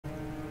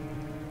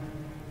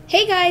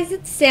Hey guys,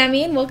 it's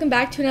Sammy and welcome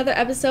back to another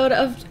episode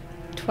of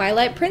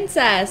Twilight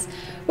Princess.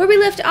 Where we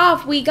left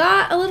off, we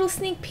got a little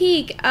sneak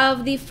peek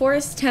of the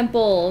forest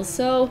temple.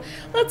 So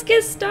let's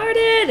get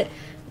started.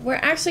 We're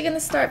actually gonna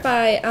start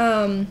by,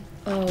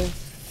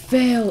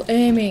 fail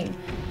aiming.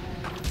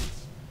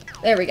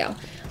 There we go.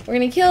 We're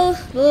gonna kill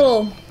the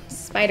little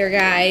spider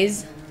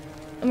guys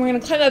and we're gonna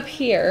climb up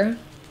here.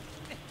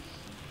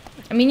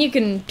 I mean, you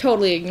can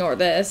totally ignore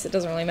this. It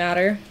doesn't really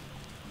matter.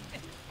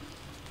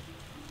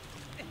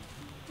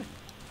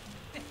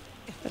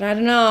 But I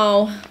don't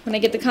know. When I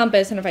get the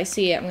compass and if I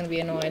see it, I'm going to be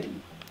annoyed.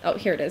 Oh,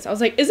 here it is. I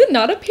was like, is it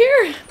not up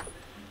here?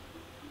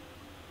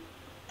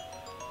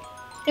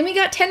 And we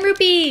got 10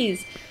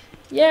 rupees!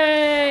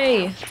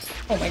 Yay!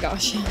 Oh my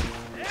gosh.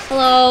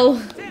 Hello.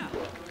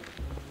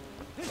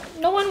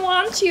 No one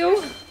wants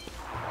you.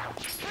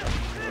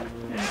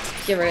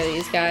 Let's get rid of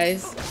these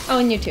guys. Oh,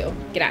 and you too.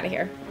 Get out of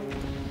here.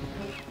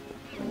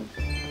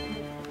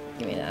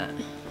 Give me that.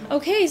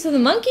 Okay, so the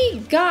monkey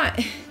got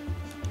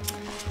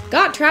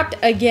trapped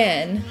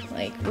again.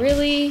 Like,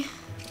 really?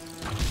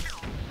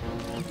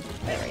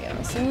 There we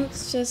go. So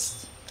let's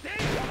just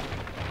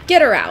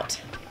get her out.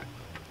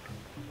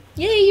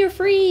 Yay, you're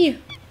free!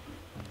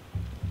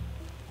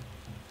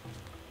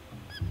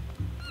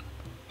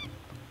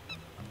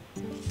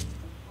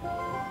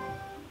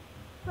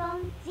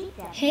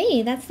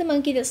 Hey, that's the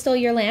monkey that stole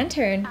your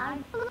lantern.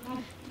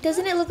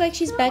 Doesn't it look like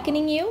she's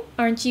beckoning you?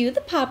 Aren't you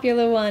the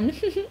popular one?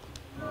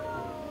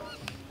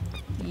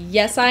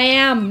 Yes, I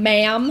am,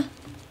 ma'am.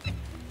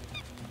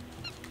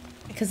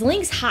 Because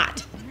Link's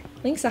hot.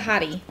 Link's a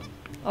hottie.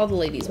 All the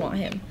ladies want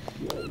him.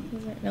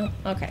 No?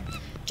 Okay.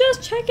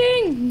 Just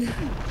checking!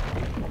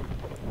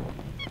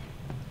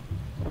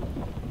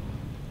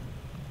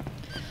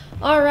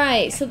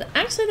 Alright, so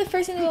actually the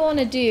first thing we want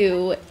to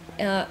do...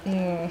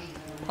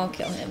 I'll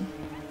kill him.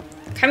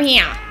 Come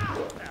here!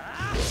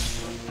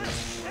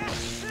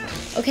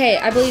 Okay,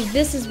 I believe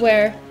this is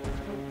where...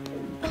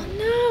 Oh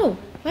no!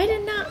 Why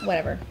did not...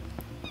 Whatever.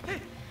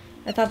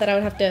 I thought that I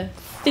would have to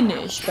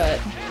finish,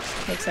 but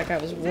looks like I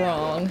was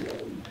wrong.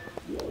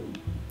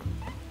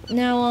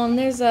 Now,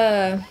 there's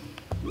a...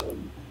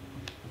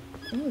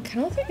 Oh, it kind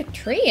of looks like a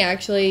tree,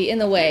 actually, in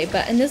the way.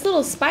 And this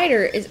little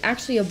spider is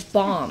actually a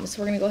bomb.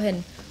 So we're going to go ahead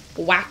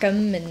and whack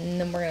him,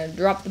 and then we're going to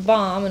drop the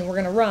bomb, and we're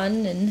going to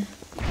run, and...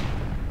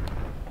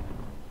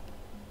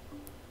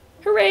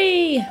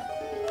 Hooray!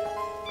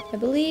 I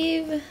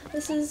believe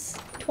this is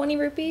 20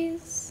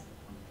 rupees.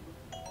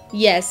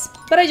 Yes,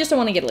 but I just don't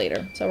want to get it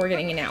later, so we're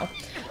getting it now.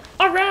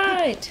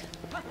 Alright!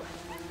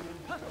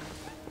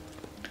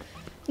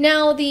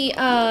 Now the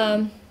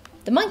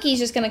monkey's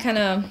just gonna kind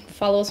of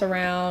follow us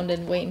around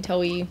and wait until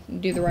we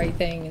do the right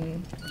thing,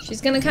 and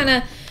she's gonna kind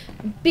of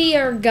be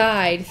our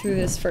guide through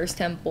this first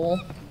temple.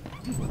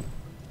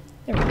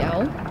 There we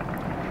go.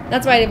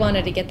 That's why I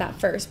wanted to get that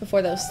first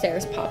before those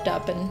stairs popped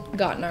up and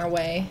got in our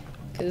way,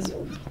 because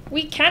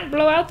we can't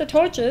blow out the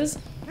torches.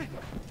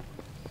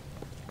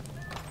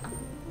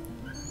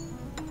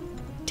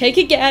 Take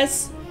a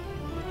guess.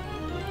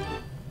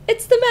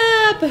 It's the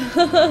map!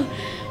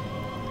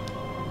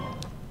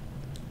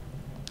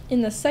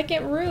 In the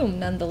second room,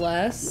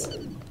 nonetheless.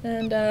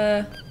 And,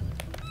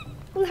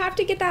 we'll have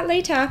to get that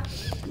later.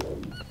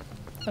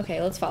 Okay,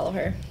 let's follow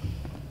her.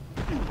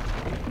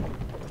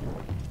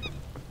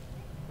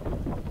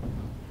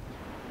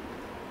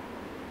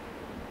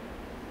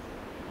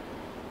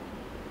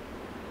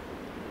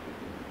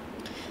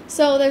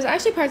 So, there's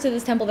actually parts of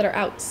this temple that are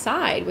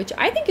outside, which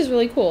I think is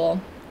really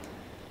cool.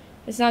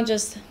 It's not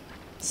just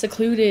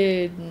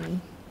secluded and...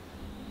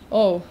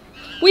 Oh,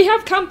 we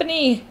have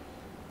company!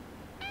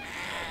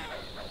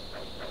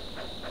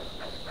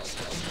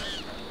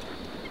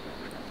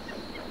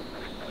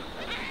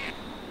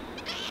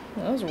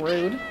 That was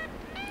rude.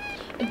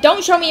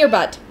 Don't show me your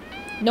butt.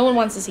 No one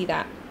wants to see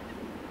that.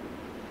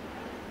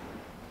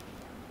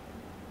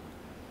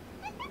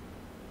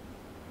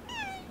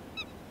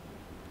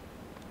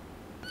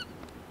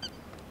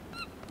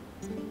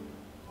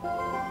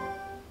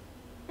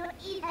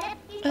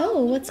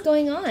 Oh, what's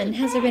going on?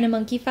 Has there been a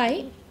monkey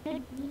fight?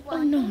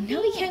 Oh no,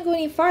 now we can't go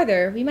any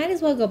farther. We might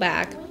as well go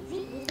back.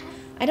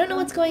 I don't know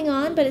what's going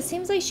on, but it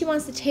seems like she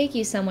wants to take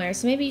you somewhere,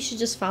 so maybe you should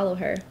just follow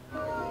her.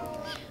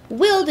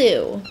 Will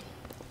do!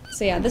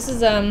 So yeah, this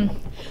is a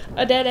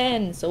dead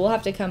end, so we'll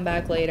have to come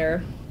back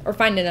later. Or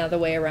find another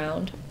way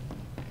around.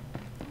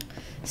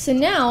 So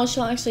now,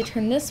 she'll actually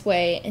turn this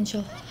way, and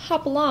she'll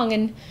hop along,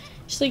 and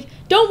she's like,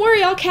 don't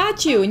worry, I'll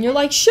catch you. And you're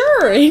like,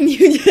 sure. And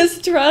you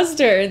just trust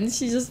her. And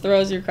she just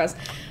throws you across.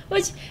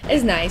 Which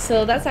is nice.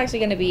 So that's actually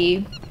going to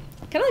be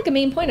kind of like a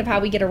main point of how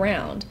we get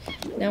around.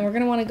 Now we're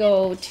going to want to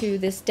go to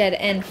this dead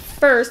end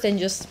first and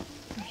just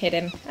hit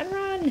him. And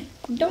run.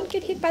 Don't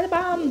get hit by the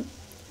bomb.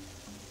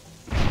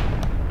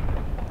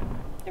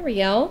 There we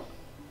go.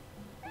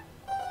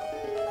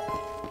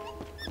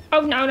 Oh,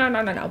 no, no,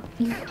 no, no, no.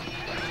 There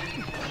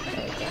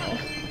we go.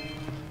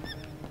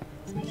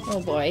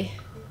 Oh, boy.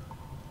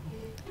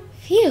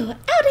 Phew,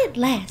 out at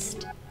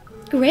last.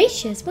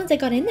 Gracious, once I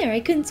got in there, I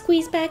couldn't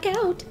squeeze back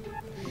out.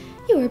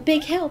 You were a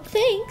big help,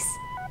 thanks.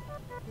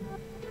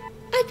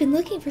 I've been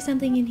looking for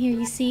something in here,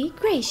 you see.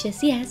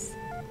 Gracious, yes.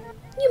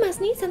 You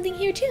must need something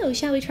here too.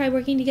 Shall we try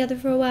working together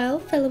for a while,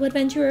 fellow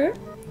adventurer?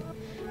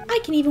 I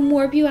can even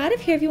warp you out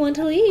of here if you want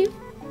to leave.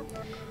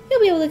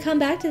 You'll be able to come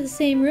back to the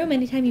same room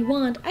anytime you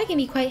want. I can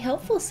be quite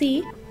helpful,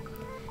 see?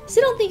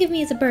 So don't think of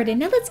me as a burden.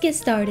 Now let's get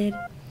started.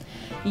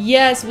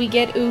 Yes, we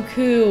get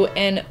Uku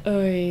and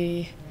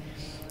Oi.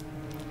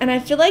 And I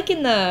feel like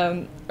in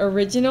the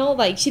original,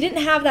 like, she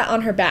didn't have that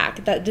on her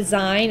back. That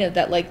design of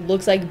that, like,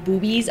 looks like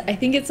boobies. I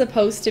think it's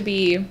supposed to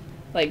be,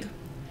 like,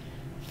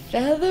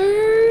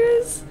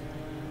 feathers?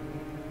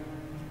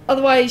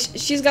 Otherwise,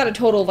 she's got a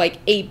total of, like,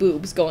 8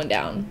 boobs going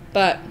down.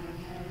 But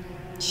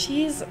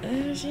she's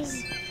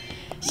interesting.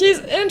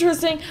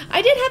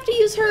 I did have to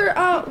use her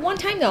one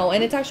time, though,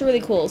 and it's actually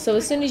really cool. So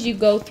as soon as you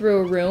go through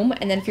a room,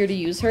 and then if you're to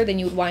use her, then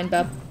you would wind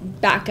up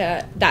back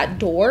at that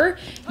door.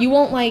 You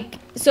won't, like...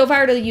 So if I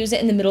were to use it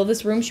in the middle of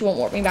this room, she won't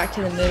warp me back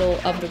to the middle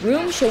of the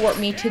room. She'll warp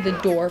me to the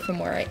door from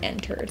where I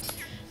entered.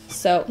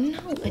 So, no,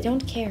 I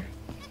don't care.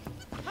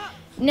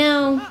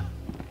 Now,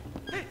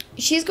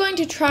 she's going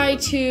to try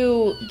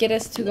to get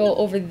us to go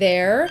over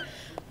there,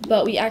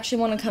 but we actually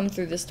want to come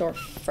through this door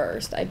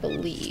first, I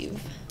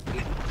believe.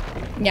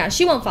 Yeah,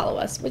 she won't follow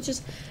us, which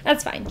is,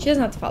 that's fine. She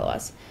doesn't have to follow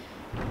us.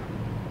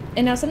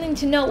 And now something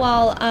to note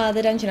while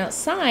the dungeon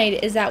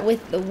outside is that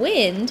with the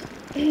wind,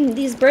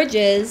 these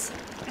bridges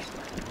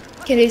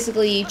can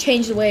basically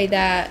change the way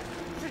that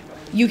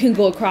you can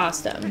go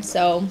across them.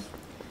 So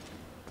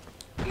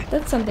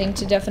that's something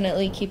to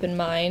definitely keep in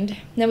mind.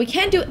 Now we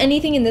can't do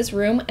anything in this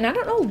room, and I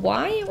don't know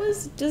why it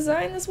was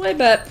designed this way,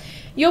 but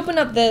you open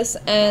up this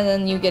and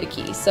then you get a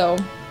key. So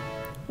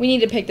we need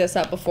to pick this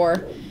up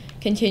before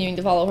continuing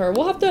to follow her.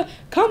 We'll have to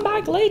come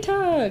back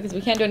later because we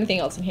can't do anything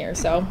else in here.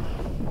 So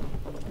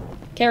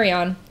carry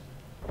on.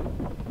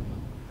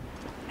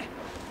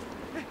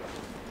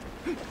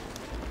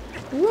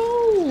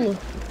 Roll.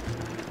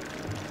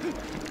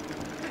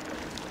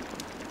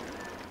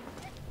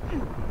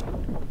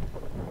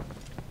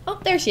 Oh,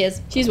 there she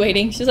is. She's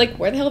waiting. She's like,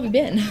 where the hell have you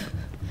been?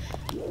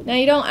 Now,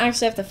 you don't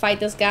actually have to fight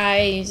this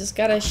guy. You just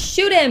gotta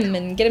shoot him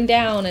and get him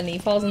down, and he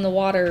falls in the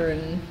water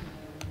and,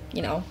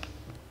 you know,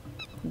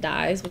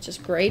 dies, which is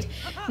great.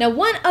 Now,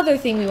 one other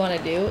thing we want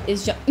to do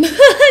is jump.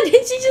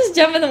 Did she just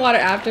jump in the water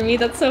after me?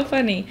 That's so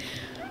funny.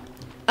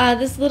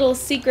 This little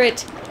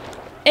secret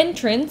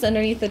entrance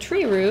underneath the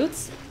tree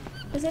roots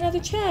is another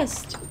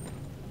chest.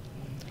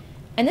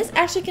 And this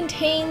actually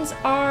contains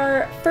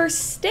our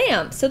first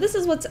stamp. So this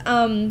is what's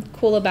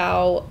cool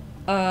about,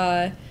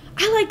 I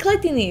like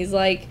collecting these,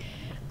 like,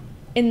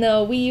 in the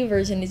Wii U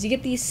version, is you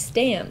get these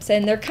stamps,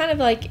 and they're kind of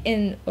like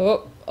in,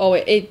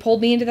 it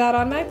pulled me into that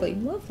automatically.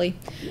 Lovely.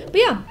 But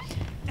yeah,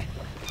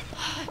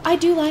 I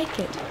do like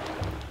it.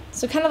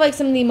 So kind of like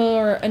some of the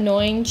more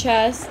annoying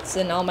chests,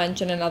 and I'll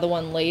mention another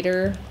one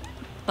later,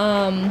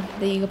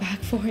 that you go back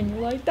for and you're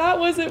like, that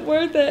wasn't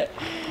worth it.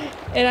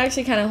 It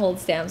actually kind of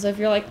holds stamps. So if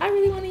you're like, I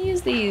really want to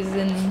use these,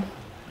 and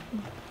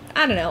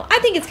I don't know. I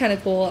think it's kind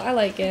of cool. I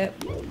like it.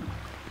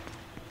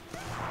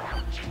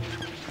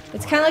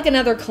 It's kind of like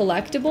another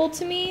collectible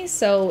to me.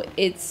 So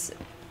it's,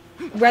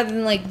 rather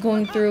than like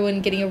going through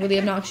and getting a really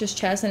obnoxious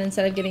chest, and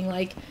instead of getting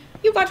like,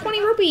 you got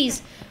 20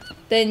 rupees,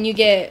 then you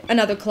get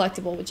another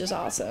collectible, which is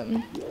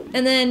awesome.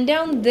 And then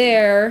down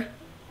there,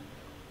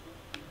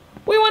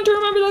 we want to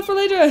remember that for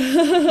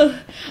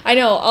later. I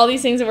know, all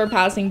these things that we're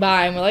passing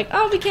by, and we're like,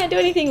 oh, we can't do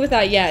anything with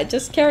that yet.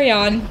 Just carry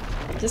on.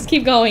 Just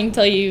keep going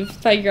until you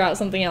figure out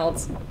something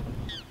else.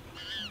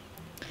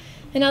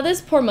 And now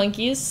this poor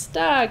monkey is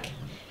stuck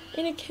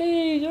in a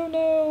cage. Oh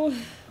no.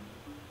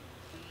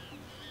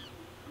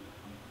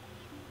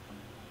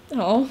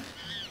 Oh.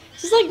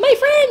 She's like, my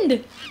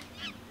friend!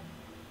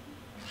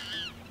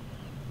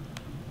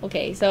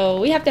 Okay,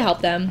 so we have to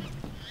help them.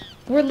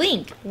 We're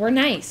Link. We're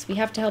nice. We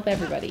have to help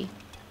everybody.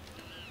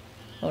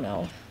 Oh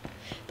no.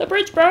 The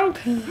bridge broke!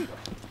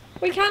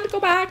 We can't go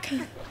back!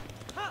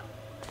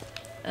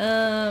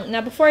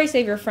 Now before I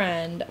save your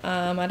friend,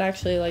 I'd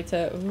actually like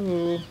to...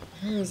 Ooh,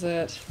 where is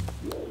it?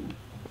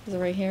 Is it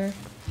right here?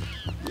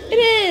 It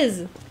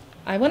is!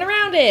 I went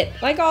around it,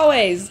 like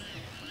always.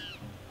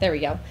 There we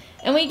go.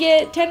 And we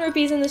get 10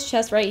 rupees in this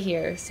chest right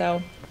here,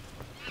 so...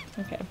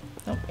 Okay.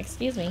 Oh,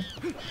 excuse me.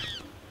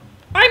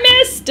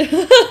 I missed!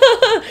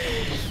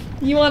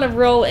 You want to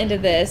roll into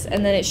this,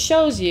 and then it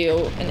shows you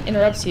and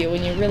interrupts you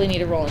when you really need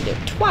to roll into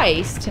it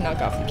twice to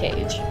knock off the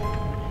cage.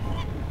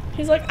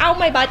 He's like, ow,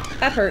 my butt.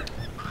 That hurt.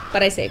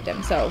 But I saved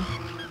him, so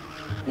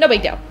no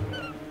big deal.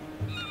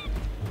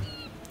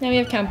 Now we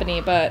have company,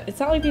 but it's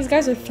not like these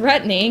guys are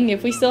threatening.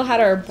 If we still had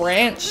our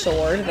branch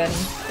sword, then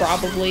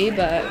probably,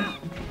 but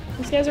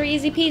these guys are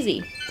easy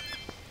peasy.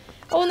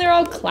 Oh, and they're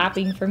all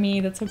clapping for me.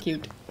 That's so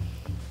cute.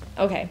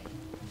 Okay.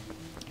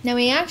 Now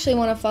we actually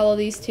want to follow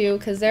these two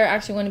because they're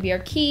actually going to be our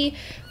key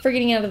for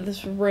getting out of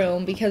this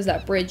room because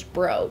that bridge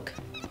broke.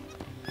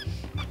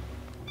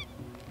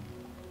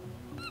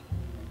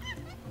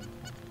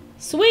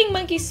 Swing,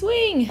 monkey,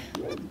 swing!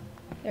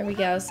 There we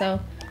go. So,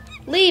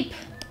 leap!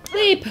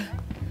 Leap!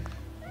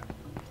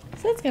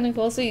 So that's kind of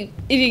cool. So if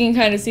you can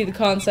kind of see the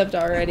concept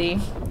already.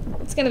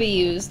 It's gonna be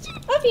used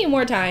a few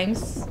more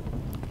times.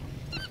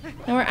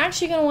 Now we're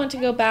actually gonna want to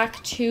go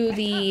back to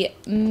the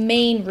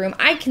main room.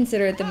 I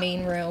consider it the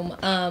main room,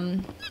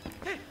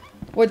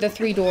 where the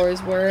 3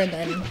 doors were and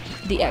then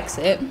the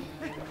exit.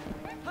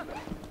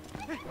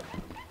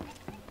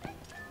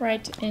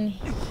 Right in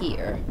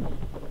here.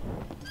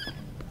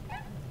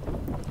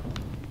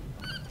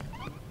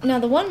 Now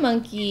the one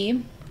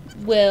monkey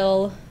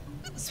will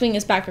swing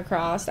us back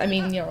across. I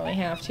mean, you don't really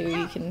have to.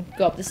 You can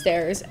go up the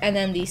stairs. And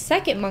then the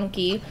second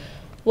monkey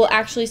will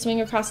actually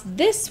swing across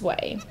this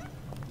way.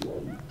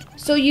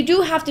 So you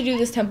do have to do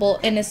this temple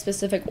in a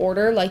specific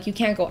order. Like, you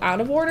can't go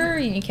out of order,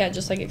 and you can't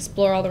just, like,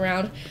 explore all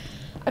around.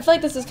 I feel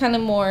like this is kind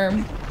of more...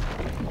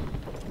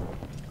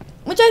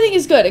 which I think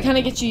is good. It kind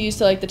of gets you used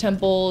to, like, the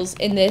temples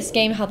in this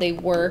game, how they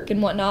work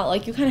and whatnot.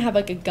 Like, you kind of have,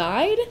 like, a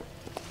guide,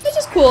 which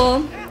is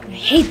cool. I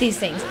hate these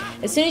things.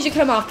 As soon as you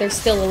cut them off, they're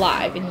still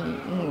alive.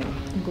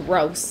 And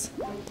gross.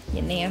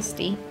 You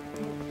nasty.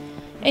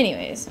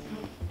 Anyways.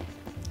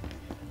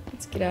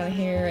 Let's get out of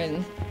here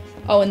and...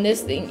 oh, and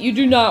this thing, you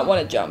do not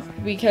want to jump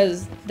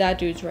because that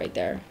dude's right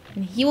there.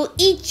 And he will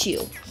eat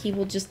you. He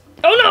will just...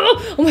 oh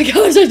no! Oh my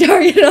gosh, I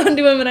targeted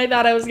onto him and I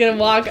thought I was going to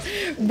walk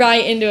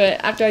right into it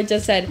after I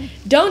just said,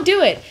 don't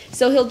do it.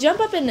 So he'll jump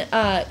up and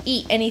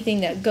eat anything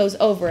that goes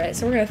over it.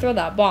 So we're going to throw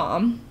that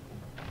bomb.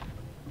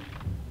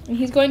 And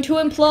he's going to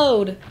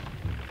implode.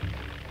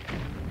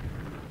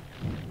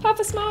 Puff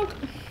of smoke.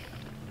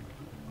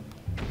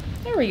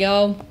 There we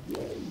go.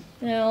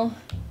 Now,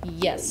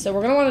 yes. So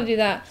we're going to want to do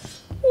that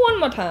one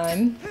more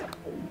time.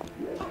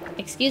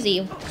 Excuse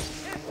you.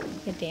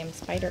 You damn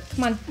spider.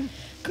 Come on.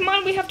 Come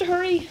on, we have to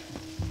hurry.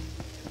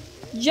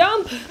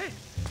 Jump.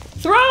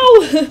 Throw.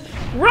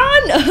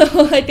 Run.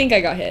 Oh, I think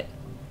I got hit.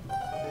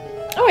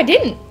 Oh, I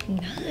didn't.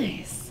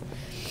 Nice.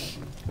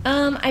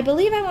 I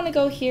believe I want to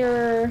go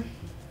here.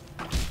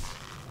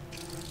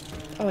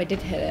 Oh, I did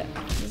hit it.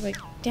 I was like,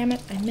 damn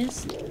it, I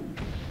missed.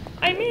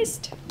 I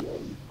missed.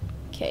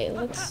 Okay,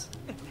 let's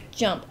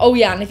jump. Oh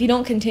yeah, and if you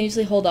don't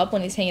continuously hold up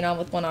when he's hanging on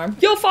with one arm,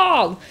 you'll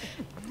fall!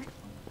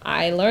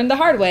 I learned the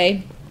hard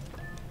way.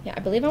 Yeah, I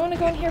believe I want to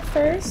go in here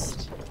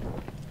first.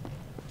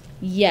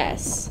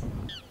 Yes.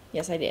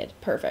 Yes, I did.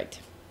 Perfect.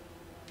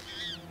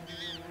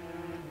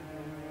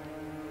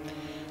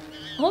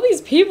 All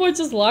these people are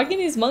just locking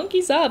these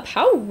monkeys up.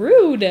 How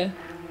rude.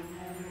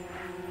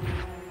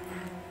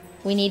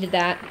 We needed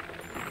that.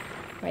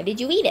 Why did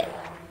you eat it?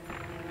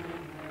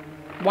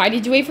 Why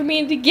did you wait for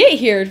me to get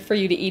here for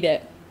you to eat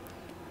it?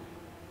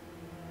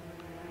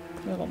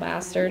 Little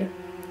bastard.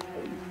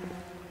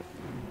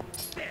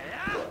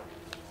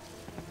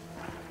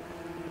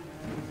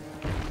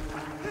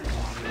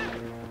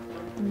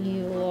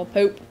 You little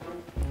poop.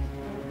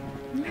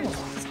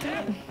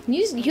 No,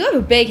 you have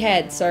a big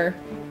head, sir.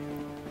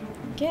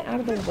 Get out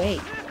of the way.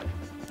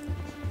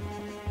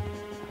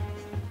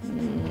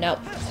 Nope.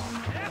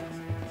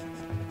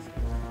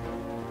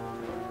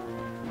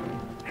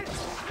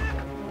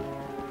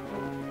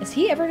 Is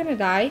he ever gonna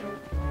die?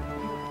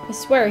 I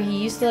swear,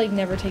 he used to, like,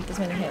 never take this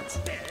many hits.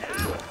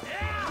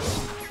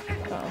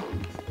 Oh.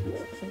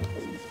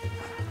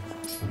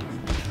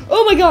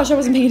 Oh my gosh, I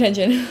wasn't paying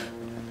attention.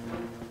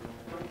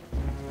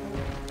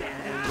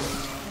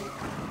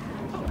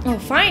 Oh,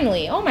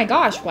 finally. Oh my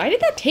gosh, why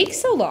did that take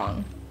so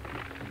long?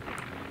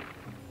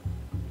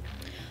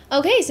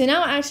 Okay, so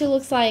now it actually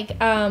looks like,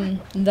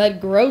 that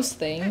gross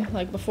thing,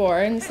 like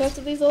before, and so that's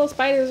what these little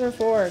spiders are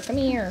for. Come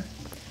here.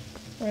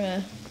 We're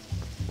gonna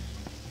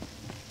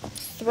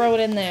throw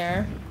it in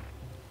there.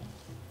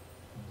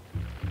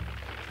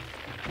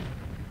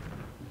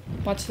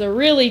 Watch the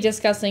really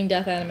disgusting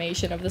death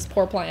animation of this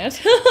poor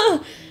plant.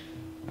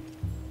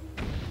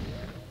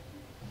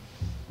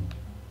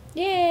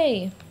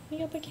 Yay! We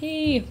got the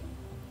key.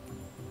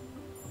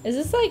 Is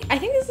this like, I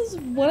think this is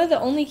one of the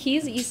only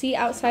keys that you see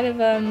outside of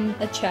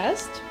a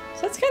chest.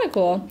 So that's kind of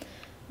cool.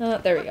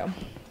 There we go.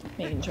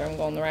 Making sure I'm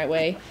going the right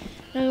way.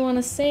 Now we want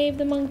to save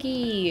the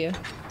monkey.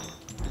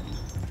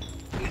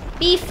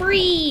 Be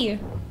free!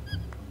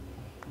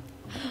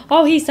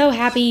 Oh, he's so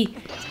happy.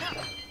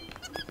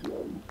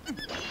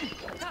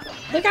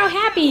 Look how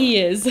happy he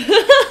is.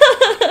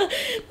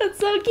 That's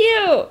so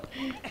cute.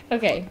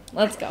 Okay,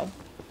 let's go.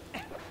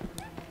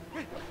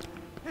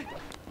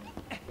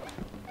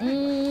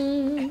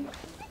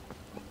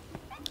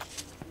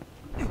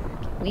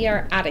 We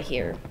are out of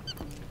here.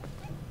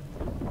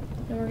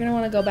 And we're gonna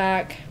want to go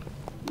back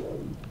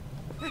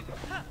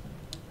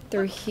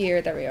through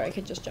here. There we go. I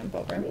could just jump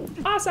over.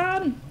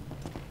 Awesome!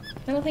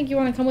 I don't think you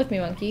want to come with me,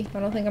 monkey. I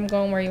don't think I'm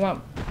going where you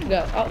want to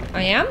go. Oh,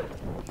 I am?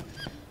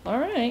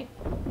 Alright.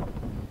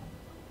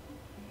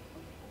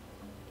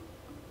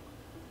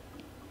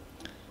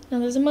 Now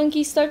there's a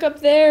monkey stuck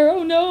up there.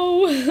 Oh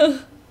no!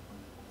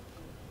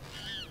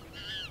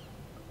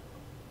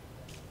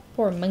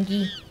 Poor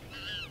monkey.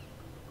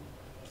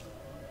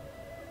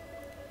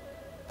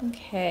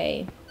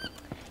 Okay.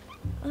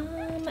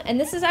 And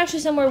this is actually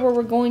somewhere where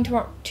we're going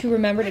to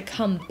remember to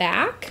come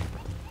back.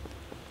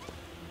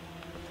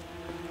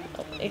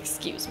 Oh,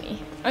 excuse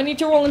me. I need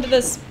to roll into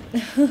this.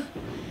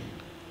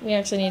 We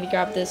actually need to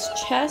grab this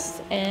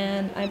chest,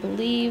 and I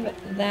believe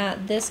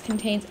that this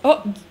contains...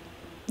 Oh!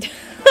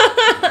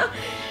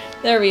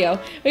 There we go.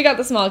 We got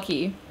the small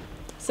key,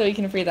 so we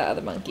can free that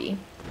other monkey.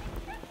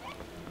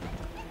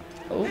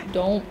 Oh,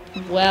 don't...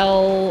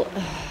 Well...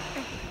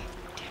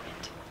 Damn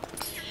it.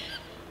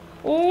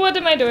 What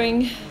am I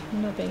doing?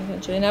 I'm not paying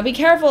attention. Now be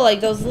careful,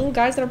 like those little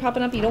guys that are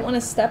popping up, you don't want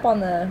to step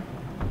on the...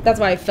 That's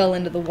why I fell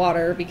into the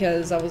water,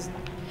 because I was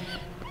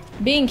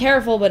being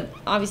careful, but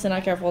obviously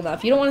not careful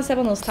enough. You don't want to step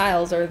on those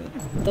tiles, or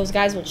those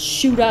guys will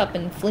shoot up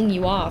and fling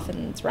you off,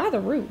 and it's rather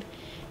rude.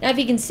 Now, if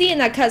you can see in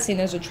that cutscene,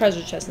 there's a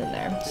treasure chest in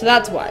there. So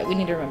that's why we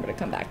need to remember to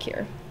come back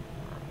here.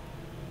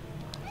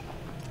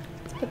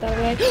 Let's put that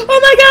away. Oh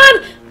my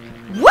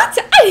god! What?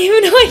 I didn't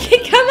even know I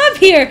could come up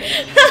here!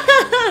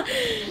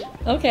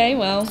 Okay,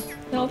 well,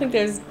 I don't think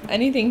there's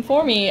anything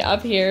for me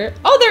up here.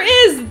 Oh, there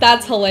is!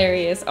 That's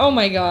hilarious. Oh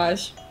my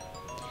gosh.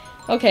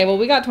 Okay, well,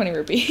 we got 20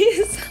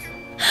 rupees.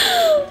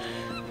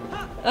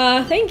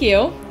 Thank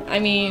you. I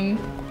mean...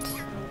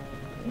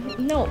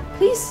 No,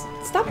 please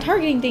stop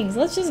targeting things.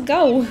 Let's just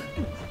go.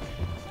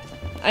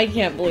 I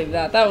can't believe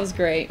that. That was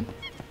great.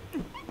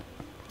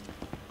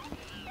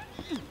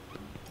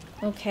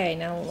 Okay,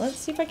 now let's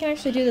see if I can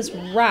actually do this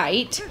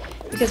right.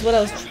 Because what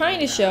I was trying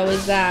to show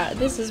is that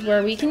this is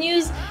where we can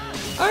use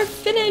our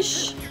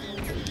finish.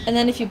 And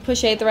then if you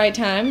push A at the right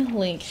time,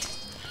 Link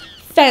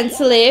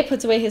fancily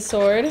puts away his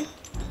sword.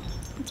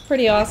 It's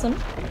pretty awesome.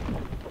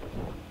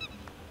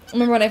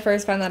 Remember when I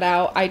first found that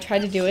out, I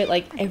tried to do it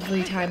like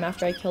every time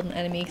after I killed an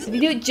enemy. Because if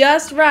you do it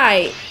just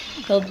right,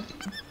 he'll,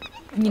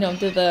 you know,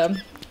 do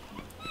the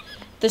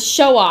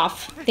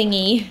show-off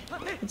thingy,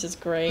 which is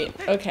great.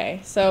 Okay,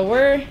 so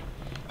we're...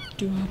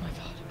 Oh my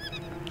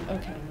god.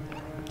 Okay.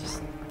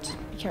 Just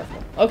be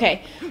careful.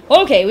 Okay.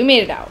 Okay, we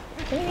made it out.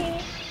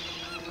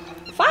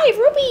 5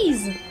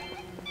 rupees!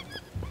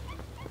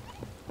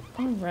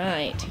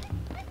 Alright.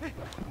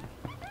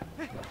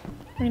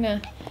 We're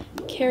gonna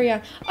carry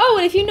on. Oh,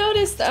 and if you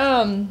noticed,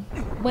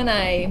 when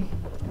I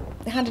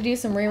had to do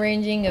some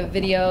rearranging of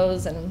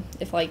videos, and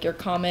if like your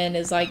comment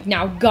is like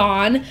now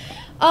gone,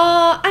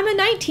 I'm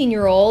a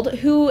 19-year-old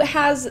who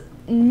has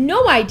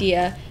no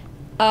idea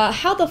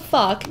how the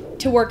fuck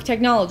to work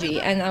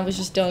technology, and I was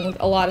just dealing with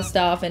a lot of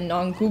stuff and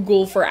on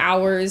Google for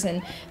hours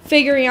and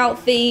figuring out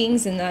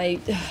things, and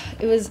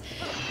it was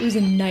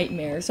a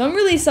nightmare. So I'm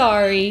really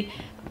sorry.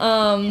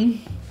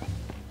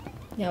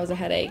 Yeah, it was a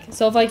headache.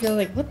 So if like you're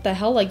like, what the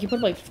hell? Like you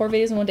put like 4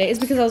 videos in one day, it's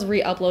because I was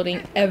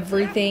re-uploading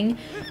everything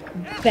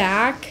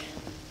back.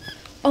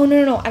 Oh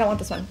no, I don't want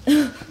this one.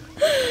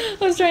 I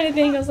was trying to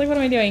think. I was like, what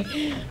am I doing?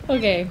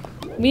 Okay,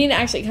 we need to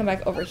actually come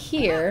back over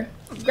here.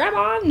 Grab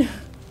on.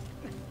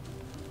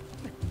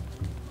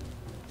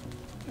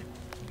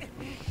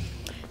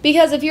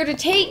 Because if you were to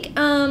take,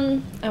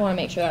 I want to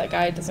make sure that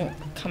guy doesn't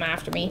come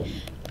after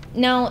me.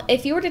 Now,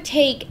 if you were to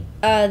take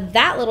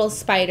that little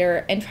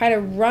spider and try to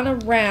run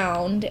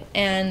around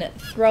and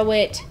throw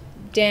it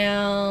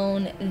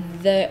down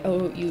the,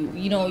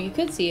 you know, you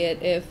could see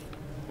it if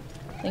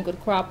Link would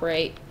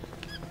cooperate.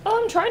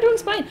 Oh, I'm trying to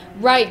explain.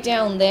 Right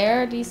down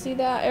there, do you see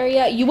that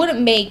area? You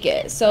wouldn't make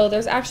it, so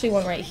there's actually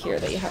one right here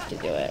that you have to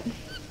do it.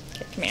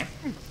 Okay, come here.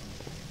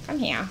 Come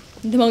here.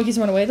 The monkeys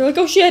run away. They're like,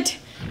 oh shit.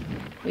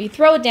 We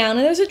throw it down,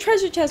 and there's a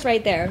treasure chest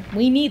right there.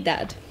 We need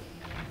that.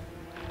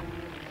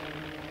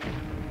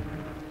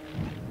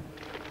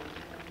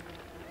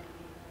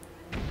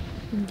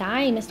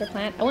 Die, Mr.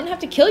 Plant. I wouldn't have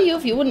to kill you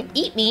if you wouldn't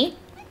eat me.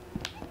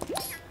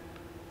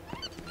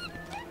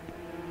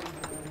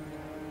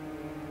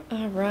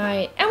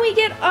 Alright. And we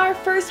get our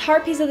first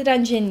heart piece of the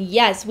dungeon.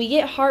 Yes, we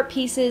get heart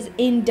pieces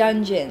in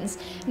dungeons.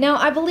 Now,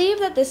 I believe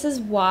that this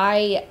is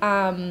why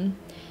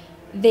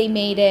they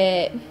made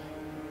it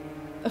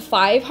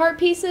 5 heart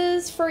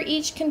pieces for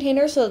each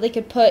container so that they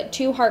could put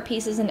 2 heart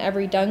pieces in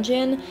every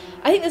dungeon.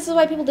 I think this is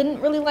why people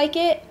didn't really like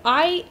it.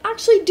 I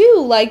actually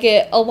do like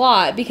it a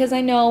lot because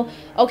I know,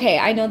 okay,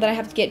 I know that I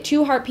have to get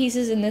 2 heart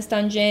pieces in this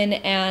dungeon,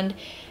 and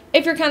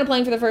if you're kind of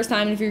playing for the first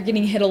time and if you're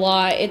getting hit a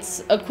lot,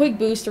 it's a quick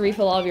boost to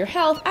refill all of your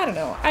health. I don't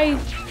know. I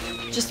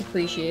just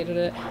appreciated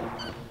it.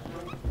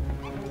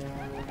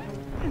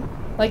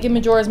 Like in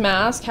Majora's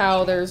Mask,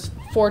 how there's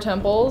 4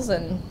 temples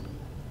and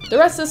the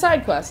rest of the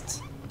side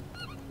quests.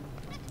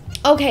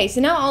 Okay, so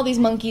now all these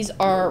monkeys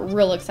are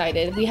real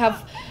excited. We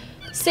have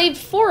saved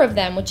 4 of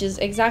them, which is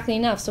exactly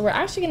enough. So we're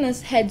actually going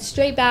to head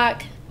straight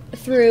back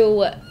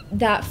through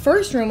that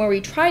first room where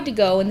we tried to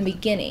go in the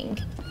beginning.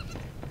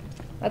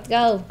 Let's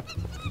go.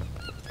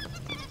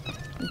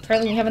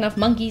 Apparently we have enough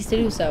monkeys to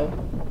do so.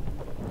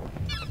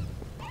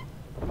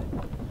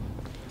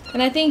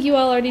 And I think you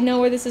all already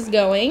know where this is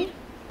going.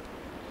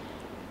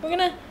 We're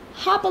going to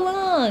hop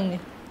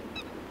along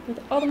with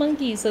all the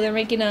monkeys, so they're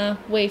making a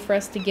way for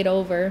us to get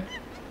over.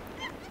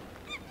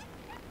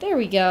 There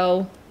we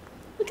go.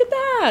 Look at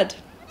that.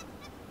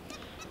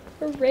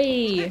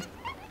 Hooray.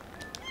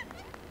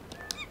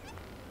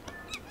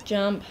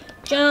 Jump.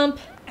 Jump.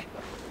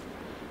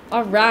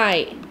 All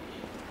right.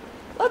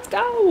 Let's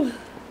go.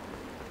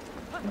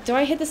 Do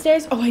I hit the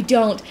stairs? Oh, I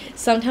don't.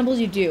 Some temples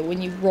you do.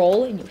 When you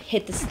roll and you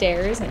hit the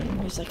stairs and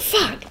you're just like,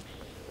 fuck.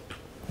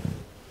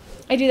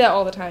 I do that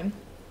all the time.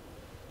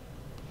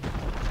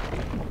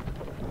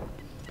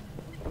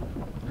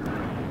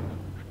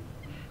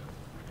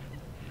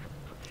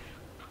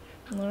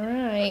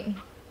 Alright.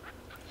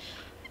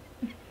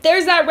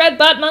 There's that red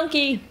butt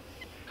monkey!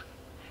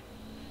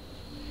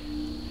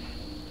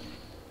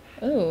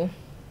 Ooh.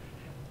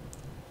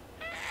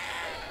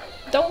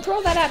 Don't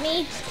throw that at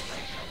me!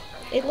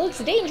 It looks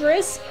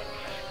dangerous!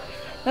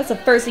 That's the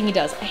first thing he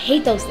does. I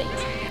hate those things.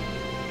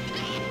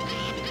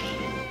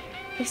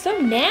 They're so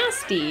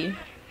nasty.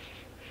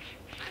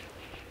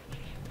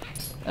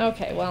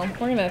 Okay, well,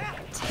 we're gonna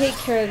take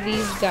care of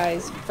these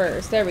guys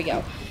first. There we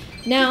go.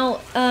 Now,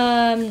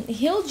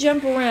 he'll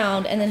jump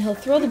around and then he'll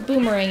throw the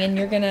boomerang and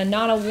you're gonna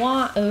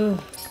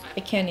ugh, I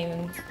can't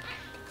even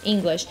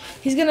English.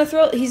 He's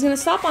gonna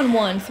stop on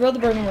one, throw the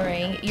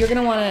boomerang. You're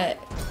gonna wanna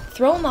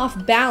throw him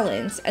off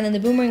balance and then the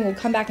boomerang will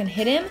come back and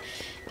hit him.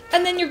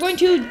 And then you're going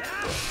to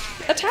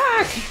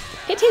attack!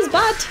 Hit his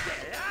butt!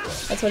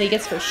 That's what he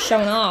gets for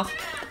showing off.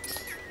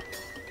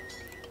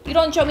 You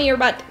don't show me your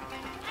butt.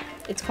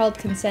 It's called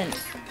consent.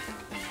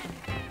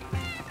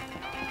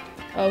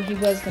 Oh, he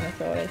was gonna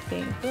throw it, I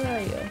think. Where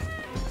are you?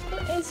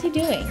 What is he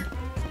doing?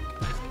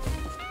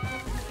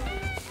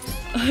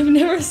 I've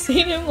never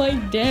seen him,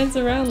 like, dance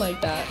around like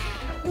that.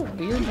 Oh,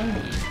 weird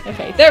monkey.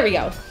 Okay, there we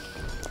go.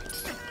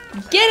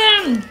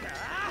 Get him!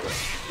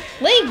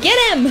 Link,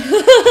 get him!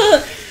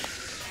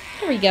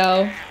 There we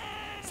go.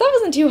 So that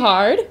wasn't too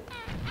hard.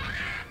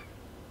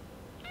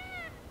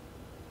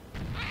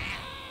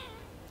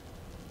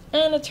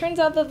 And it turns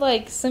out that,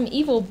 like, some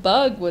evil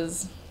bug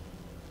was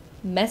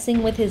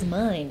messing with his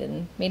mind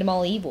and made him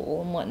all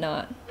evil and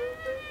whatnot.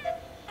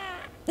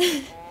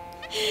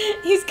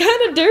 He's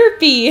kind of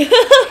derpy.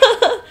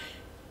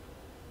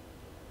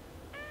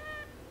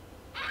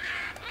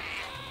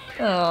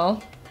 Oh.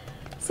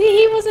 See,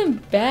 he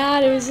wasn't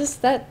bad. It was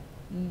just that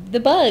the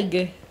bug,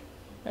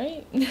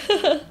 right?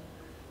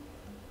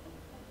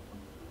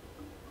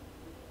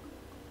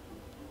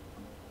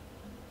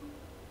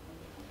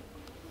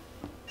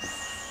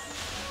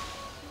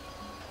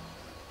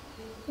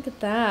 Look at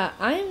that.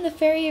 I am the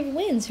Fairy of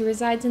Winds who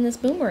resides in this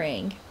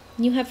boomerang.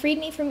 You have freed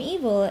me from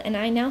evil, and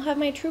I now have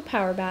my true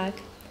power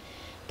back.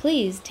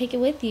 Please, take it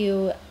with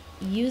you.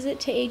 Use it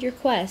to aid your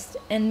quest,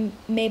 and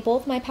may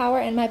both my power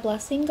and my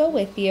blessing go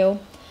with you.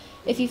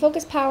 If you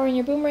focus power in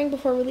your boomerang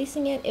before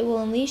releasing it, it will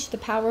unleash the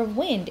power of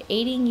wind,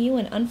 aiding you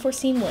in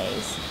unforeseen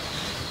ways.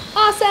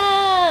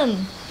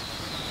 Awesome!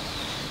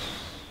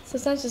 So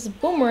it's not just a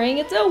boomerang,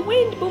 it's a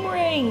wind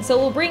boomerang! So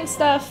it will bring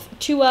stuff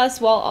to us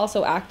while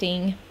also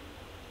acting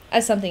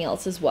as something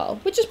else as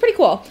well, which is pretty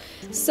cool.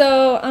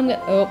 So I'm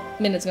gonna, oh,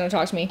 Minut's gonna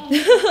talk to me.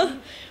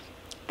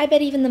 I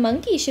bet even the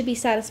monkey should be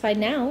satisfied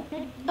now.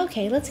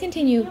 Okay, let's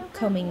continue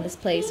combing this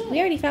place. We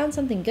already found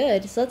something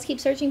good, so let's keep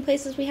searching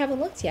places we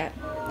haven't looked yet.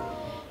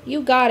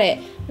 You got it.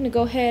 I'm gonna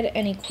go ahead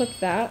and equip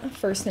that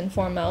first and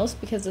foremost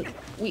because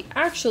we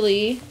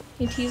actually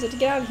need to use it to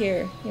get out of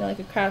here. You know, like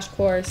a crash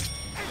course.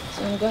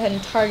 So I'm gonna go ahead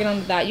and target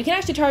onto that. You can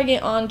actually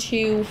target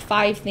onto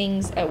 5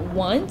 things at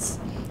once.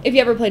 If you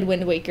ever played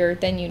Wind Waker,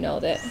 then you know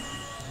that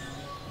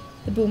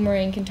the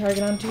boomerang can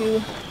target onto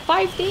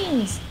 5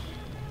 things.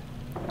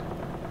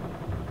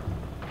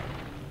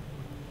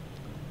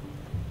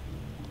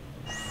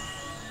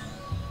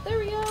 There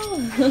we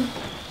go.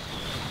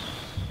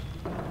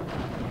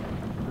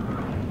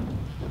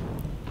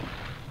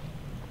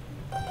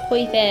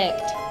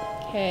 Perfect.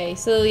 Okay,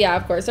 so yeah,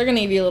 of course, they're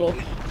gonna give you a little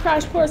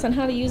crash course on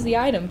how to use the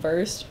item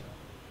first.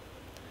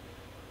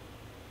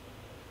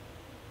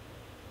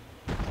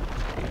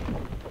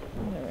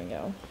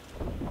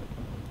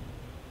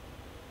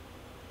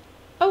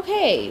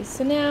 Okay,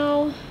 so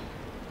now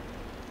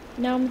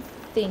I'm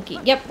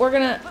thinking. Yep, we're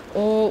gonna.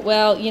 Oh,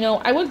 well, you know,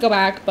 I would go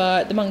back,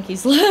 but the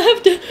monkeys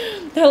left.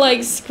 They're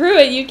like, screw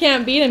it, you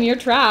can't beat them, you're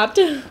trapped.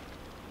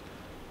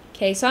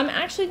 Okay, so I'm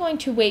actually going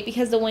to wait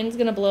because the wind's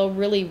gonna blow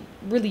really,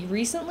 really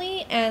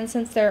recently, and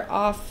since they're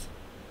off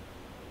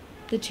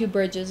the 2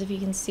 bridges, if you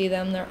can see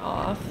them, they're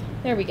off.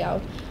 There we go.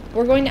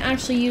 We're going to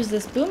actually use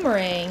this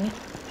boomerang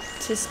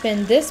to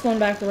spin this one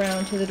back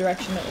around to the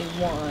direction that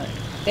we want.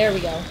 There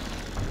we go.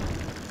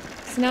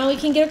 So now we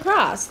can get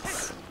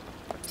across.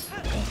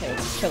 Okay,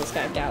 let's kill this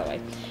guy, get out of the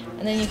way.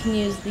 And then you can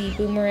use the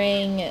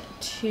boomerang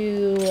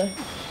to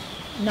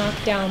knock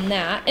down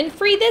that and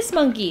free this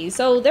monkey.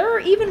 So there are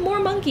even more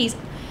monkeys,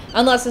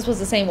 unless this was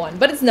the same one,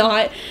 but it's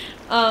not.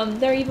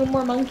 There are even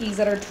more monkeys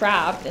that are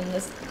trapped in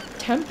this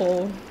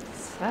temple.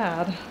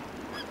 Sad.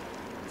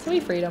 So we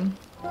freed them.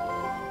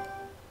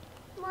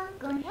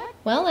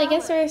 Well, I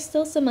guess there are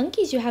still some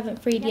monkeys you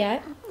haven't freed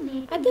yet.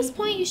 At this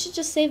point, you should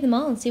just save them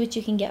all and see what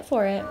you can get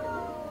for it.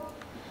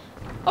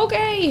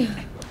 Okay!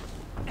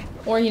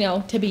 Or, you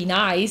know, to be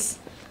nice.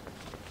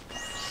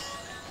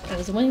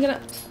 Is the wind gonna...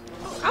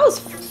 I was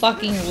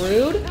fucking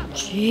rude.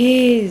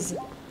 Jeez.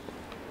 You're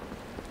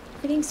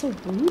getting so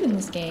rude in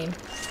this game.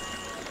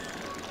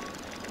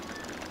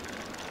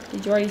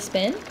 Did you already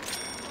spin?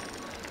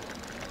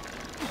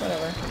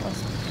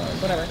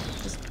 Whatever.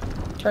 Just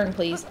turn,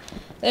 please.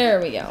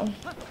 There we go.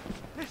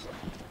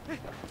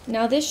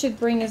 Now this should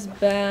bring us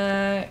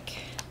back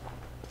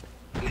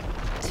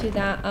to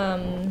that,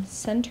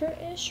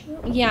 center-ish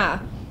room? Yeah.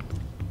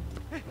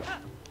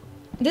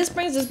 This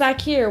brings us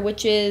back here,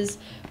 which is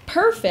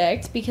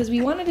perfect because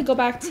we wanted to go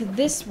back to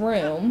this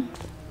room.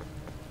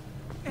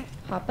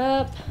 Hop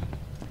up.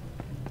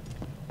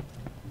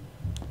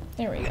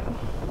 There we go.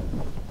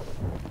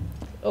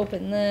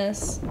 Open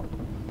this.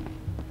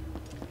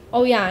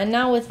 Oh yeah, and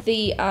now with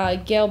the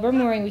Gale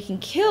Boomerang, we can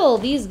kill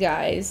these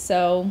guys.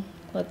 So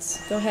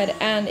let's go ahead,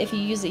 and if you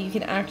use it, you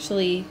can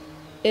actually,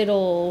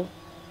 it'll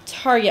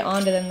target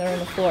onto them. They're on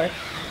the floor.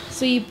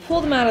 So you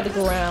pull them out of the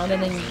ground,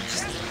 and then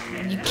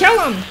you kill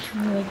them.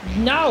 And you're like,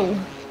 no.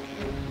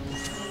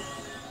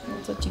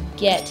 That's what you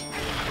get.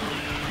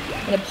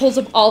 And it pulls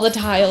up all the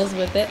tiles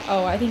with it.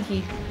 Oh, I think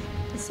he.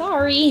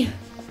 Sorry.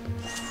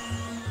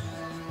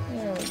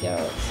 There we go.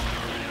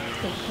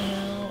 Let's take him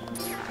out.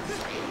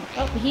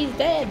 Oh, he's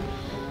dead.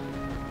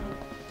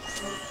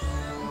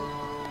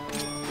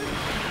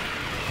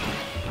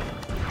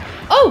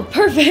 Oh,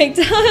 perfect.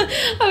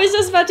 I was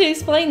just about to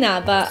explain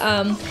that, but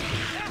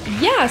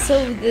yeah.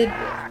 So the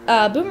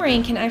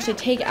boomerang can actually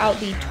take out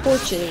the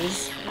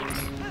torches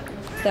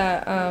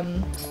that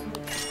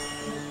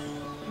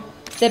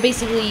that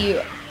basically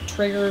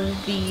trigger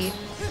the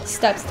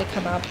steps to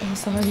come up. I'm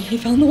sorry, he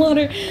fell in the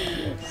water.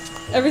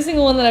 Every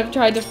single one that I've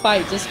tried to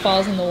fight just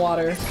falls in the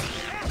water.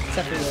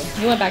 Except for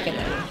you. You went back in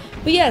there.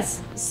 But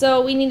yes,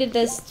 so we needed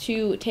this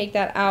to take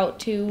that out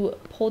to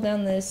pull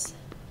down this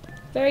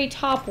very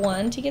top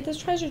one to get this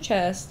treasure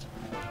chest.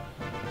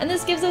 And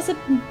this gives us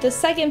the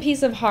second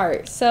piece of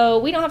heart. So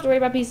we don't have to worry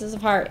about pieces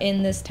of heart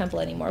in this temple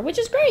anymore, which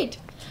is great.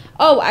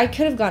 Oh, I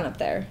could have gone up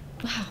there.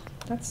 Wow,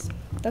 that's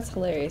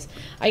hilarious.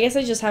 I guess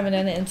I just haven't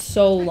done it in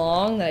so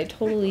long that I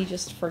totally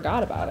just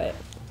forgot about it.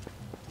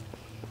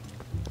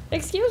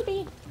 Excuse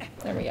me.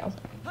 There we go.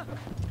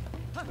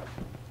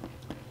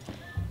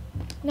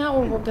 Now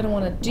what we're going to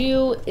want to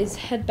do is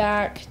head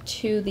back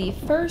to the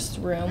first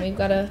room. We've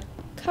got a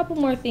couple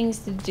more things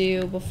to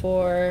do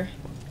before...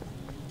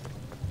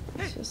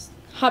 Let's just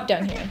hop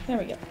down here. There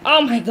we go.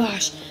 Oh my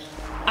gosh!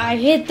 I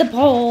hit the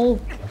pole!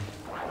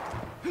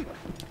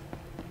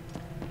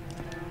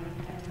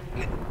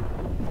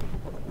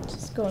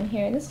 Just go in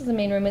here. This is the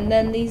main room, and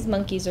then these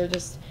monkeys are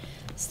just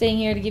staying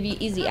here to give you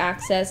easy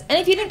access. And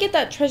if you didn't get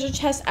that treasure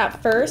chest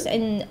at first,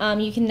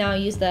 and you can now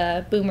use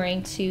the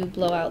boomerang to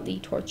blow out the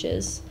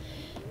torches.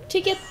 To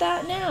get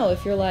that now,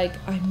 if you're like,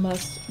 I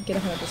must get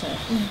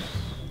 100%.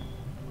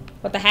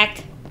 What the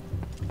heck?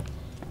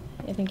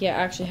 I think you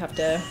actually have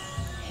to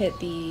hit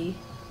the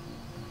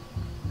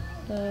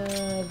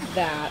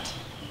that.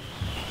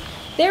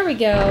 There we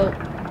go.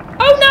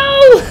 Oh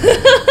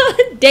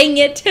no! Dang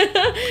it!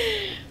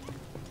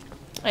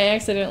 I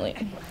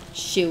accidentally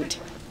shoot.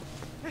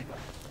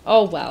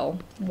 Oh well,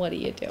 what do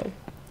you do?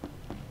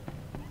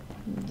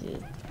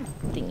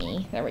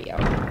 Thingy. There we go.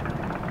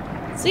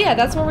 So yeah,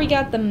 that's where we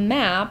got the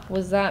map,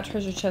 was that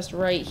treasure chest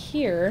right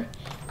here.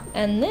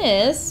 And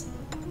this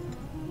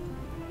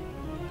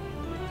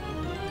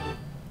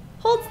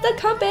holds the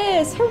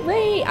compass!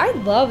 Hooray! I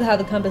love how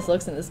the compass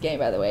looks in this game,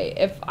 by the way.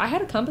 If I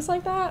had a compass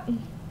like that,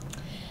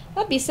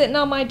 that'd be sitting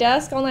on my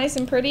desk all nice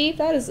and pretty.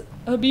 That is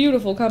a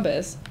beautiful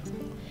compass.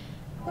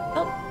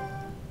 Oh.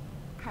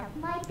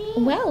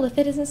 Well, if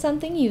it isn't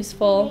something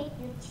useful.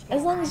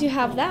 As long as you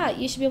have that,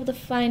 you should be able to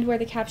find where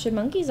the captured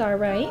monkeys are,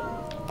 right?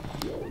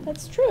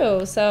 That's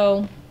true,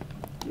 so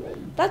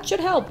that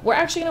should help. We're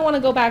actually going to want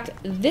to go back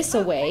this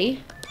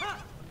way.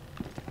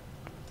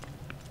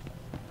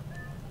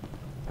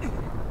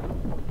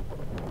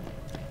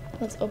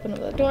 Let's open up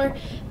the door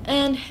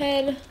and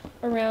head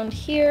around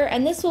here.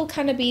 And this will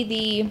kind of be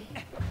the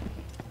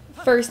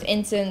first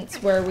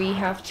instance where we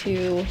have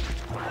to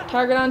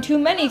target on too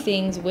many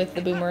things with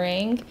the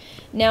boomerang.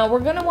 Now, we're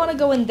going to want to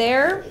go in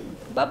there,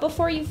 but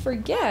before you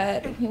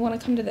forget, we want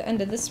to come to the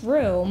end of this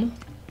room,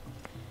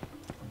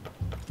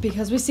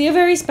 because we see a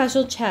very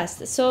special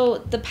chest. So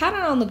the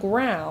pattern on the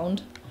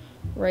ground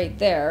right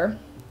there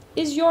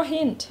is your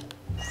hint.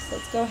 So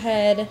let's go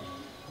ahead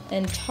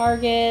and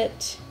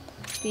target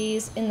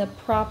these in the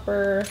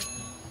proper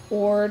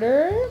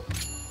order.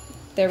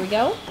 There we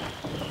go.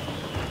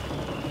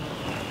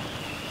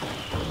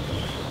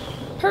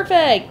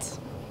 Perfect.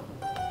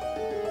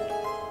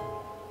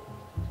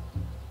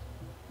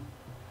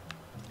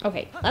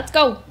 Okay, let's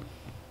go.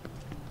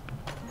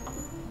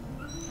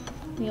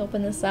 Let me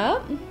open this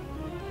up.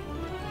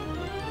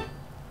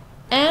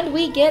 And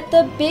we get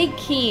the big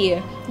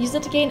key. Use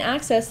it to gain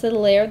access to the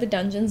lair of the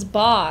dungeon's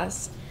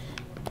boss.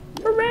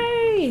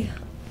 Hooray!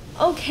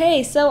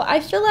 Okay, so I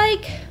feel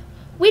like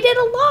we did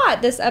a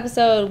lot this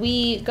episode.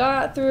 We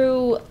got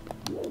through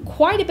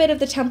quite a bit of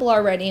the temple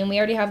already, and we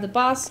already have the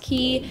boss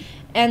key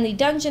and the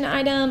dungeon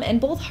item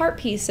and both heart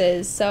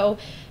pieces. So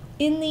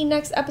in the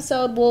next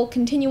episode, we'll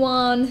continue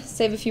on,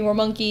 save a few more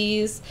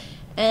monkeys,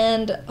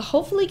 and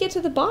hopefully get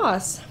to the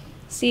boss.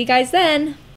 See you guys then!